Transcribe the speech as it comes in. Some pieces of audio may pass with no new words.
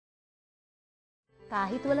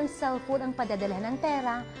kahit walang cellphone ang padadalhan ng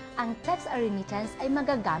pera, ang text or remittance ay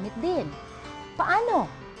magagamit din. Paano?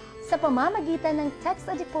 Sa pamamagitan ng text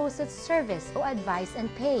a deposit service o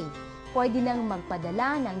Advise&Pay, pwede nang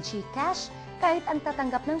magpadala ng GCash kahit ang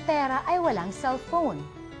tatanggap ng pera ay walang cellphone.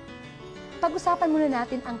 Pag-usapan muna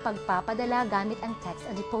natin ang pagpapadala gamit ang text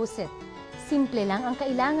a deposit. Simple lang ang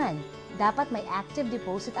kailangan. Dapat may active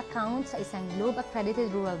deposit account sa isang Globe accredited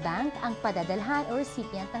rural bank ang padadalhan o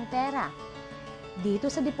recipient ng pera.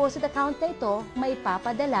 Dito sa deposit account na ito, may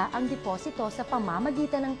papadala ang deposito sa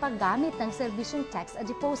pamamagitan ng paggamit ng serbisyong text a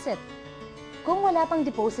deposit. Kung wala pang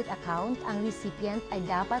deposit account, ang recipient ay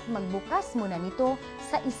dapat magbukas muna nito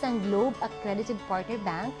sa isang Globe accredited partner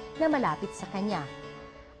bank na malapit sa kanya.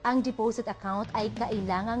 Ang deposit account ay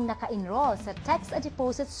kailangang naka-enroll sa text a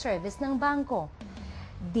deposit service ng bangko.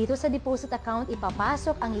 Dito sa deposit account,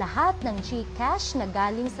 ipapasok ang lahat ng GCash na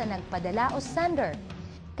galing sa nagpadala o sender.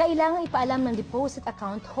 Kailangang ipaalam ng deposit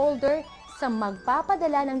account holder sa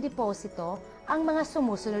magpapadala ng deposito ang mga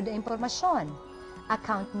sumusunod na impormasyon: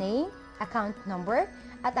 account name, account number,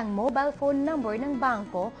 at ang mobile phone number ng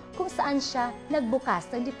bangko kung saan siya nagbukas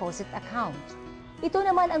ng deposit account. Ito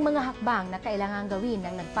naman ang mga hakbang na kailangang gawin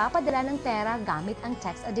ng nagpapadala ng pera gamit ang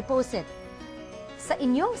text a deposit. Sa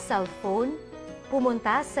inyong cellphone,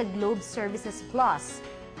 pumunta sa Globe Services Plus,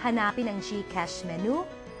 hanapin ang GCash menu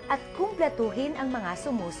at kumpletuhin ang mga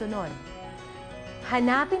sumusunod.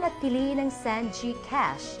 Hanapin at piliin ang Send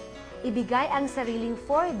GCash. Ibigay ang sariling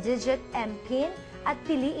 4-digit MPIN at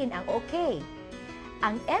piliin ang OK.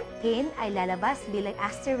 Ang MPIN ay lalabas bilang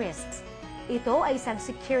asterisk. Ito ay isang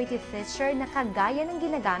security feature na kagaya ng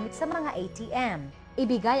ginagamit sa mga ATM.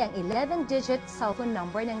 Ibigay ang 11-digit cellphone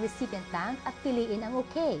number ng recipient bank at piliin ang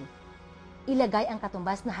OK. Ilagay ang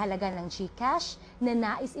katumbas na halaga ng GCash na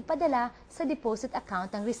nais ipadala sa deposit account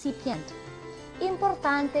ng recipient.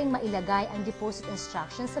 Importanteng mailagay ang deposit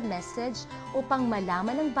instructions sa message upang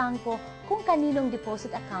malaman ng bangko kung kaninong deposit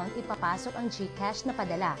account ipapasok ang GCash na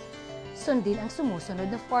padala. Sundin ang sumusunod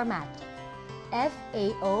na format: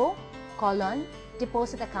 FAO,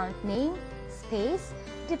 deposit account name, space,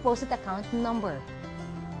 deposit account number.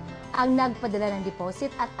 Ang nagpadala ng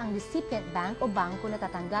deposit at ang recipient bank o bangko na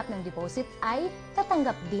tatanggap ng deposit ay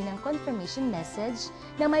tatanggap din ng confirmation message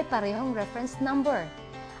na may parehong reference number.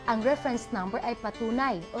 Ang reference number ay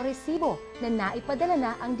patunay o resibo na naipadala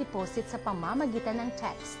na ang deposit sa pamamagitan ng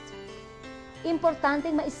text.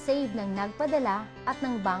 Importanteng ma-save ng nagpadala at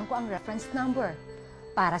ng bangko ang reference number.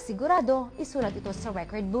 Para sigurado, isulat ito sa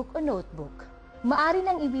record book o notebook. Maari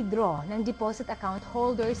nang i-withdraw ng deposit account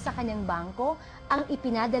holder sa kanyang bangko ang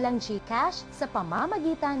ipinadalang GCash sa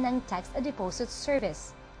pamamagitan ng text a deposit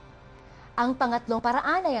service. Ang pangatlong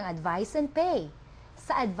paraan ay ang Advise&Pay.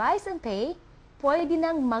 Sa Advise&Pay, pwede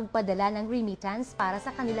nang magpadala ng remittance para sa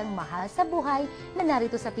kanilang mahal sa buhay na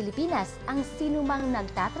narito sa Pilipinas ang sinumang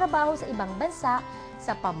nagtatrabaho sa ibang bansa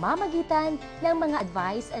sa pamamagitan ng mga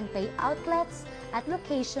Advise&Pay outlets at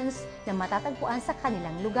locations na matatagpuan sa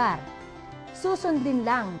kanilang lugar. Susundin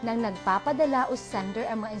lang ng nagpapadala o sender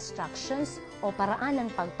ang mga instructions o paraan ng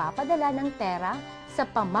pagpapadala ng pera sa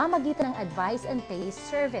pamamagitan ng Advise&Pay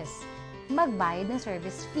service. Magbayad ng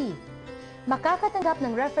service fee. Makakatanggap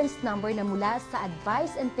ng reference number na mula sa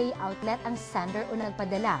Advise&Pay outlet ang sender o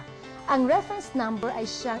nagpadala. Ang reference number ay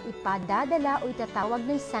siyang ipadadala o itatawag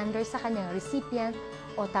ng sender sa kanyang recipient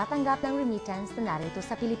o tatanggap ng remittance na narito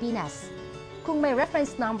sa Pilipinas. Kung may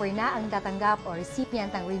reference number na ang tatanggap o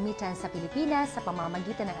recipient ng remittance sa Pilipinas sa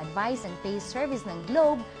pamamagitan ng Advise&Pay service ng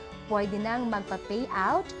Globe, pwede nang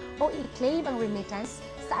magpa-payout o i-claim ang remittance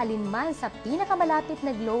sa alinman sa pinakamalapit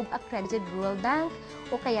na Globe accredited rural bank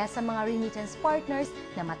o kaya sa mga remittance partners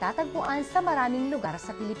na matatagpuan sa maraming lugar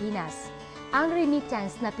sa Pilipinas. Ang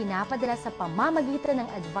remittance na pinapadala sa pamamagitan ng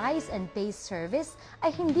Advise&Pay service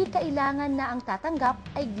ay hindi kailangan na ang tatanggap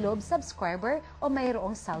ay Globe subscriber o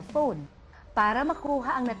mayroong cellphone. Para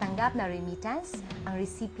makuha ang natanggap na remittance, ang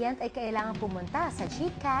recipient ay kailangang pumunta sa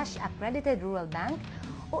GCash accredited rural bank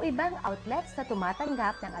o ibang outlets na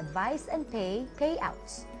tumatanggap ng Advise&Pay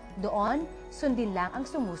payouts. Doon, sundin lang ang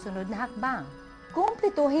sumusunod na hakbang.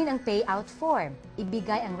 Kumpletuhin ang payout form,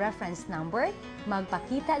 ibigay ang reference number,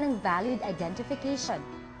 magpakita ng valid identification.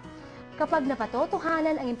 Kapag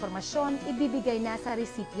napatotohanan ang impormasyon, ibibigay na sa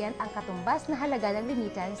recipient ang katumbas na halaga ng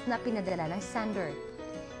remittance na pinadala ng sender.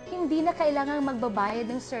 Hindi na kailangang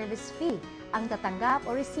magbabayad ng service fee ang tatanggap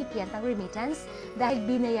o recipient ng remittance dahil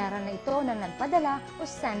binayaran na ito ng nagpadala o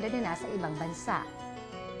sender na nasa ibang bansa.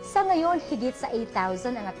 Sa ngayon, higit sa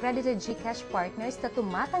 8,000 ang accredited GCash partners na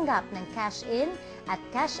tumatanggap ng cash-in at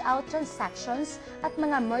cash-out transactions at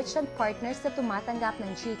mga merchant partners na tumatanggap ng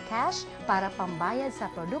GCash para pambayad sa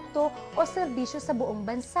produkto o serbisyo sa buong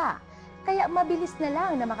bansa. Kaya mabilis na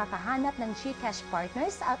lang na makakahanap ng GCash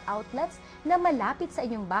partners at outlets na malapit sa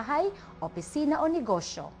inyong bahay, opisina o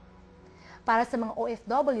negosyo. Para sa mga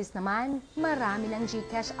OFWs naman, marami ng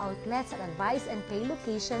GCash outlets at Advise&Pay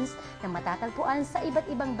locations na matatagpuan sa iba't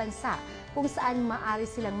ibang bansa kung saan maaari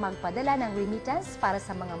silang magpadala ng remittance para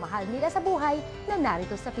sa mga mahal nila sa buhay na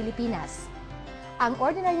narito sa Pilipinas. Ang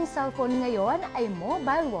ordinaryong cellphone ngayon ay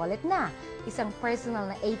mobile wallet na, isang personal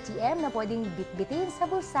na ATM na pwedeng bitbitin sa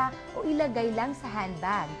bulsa o ilagay lang sa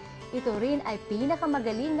handbag. Ito rin ay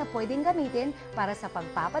pinakamagaling na pwedeng gamitin para sa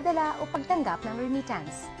pagpapadala o pagtanggap ng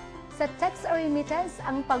remittance. Sa text or remittance,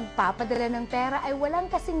 ang pagpapadala ng pera ay walang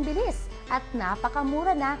kasing bilis at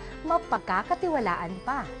napakamura na mapagkakatiwalaan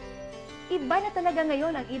pa. Iba na talaga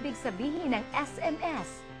ngayon ang ibig sabihin ng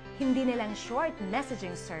SMS, hindi nilang short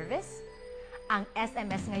messaging service. Ang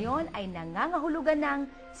SMS ngayon ay nangangahulugan ng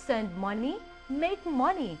send money, make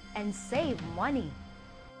money, and save money.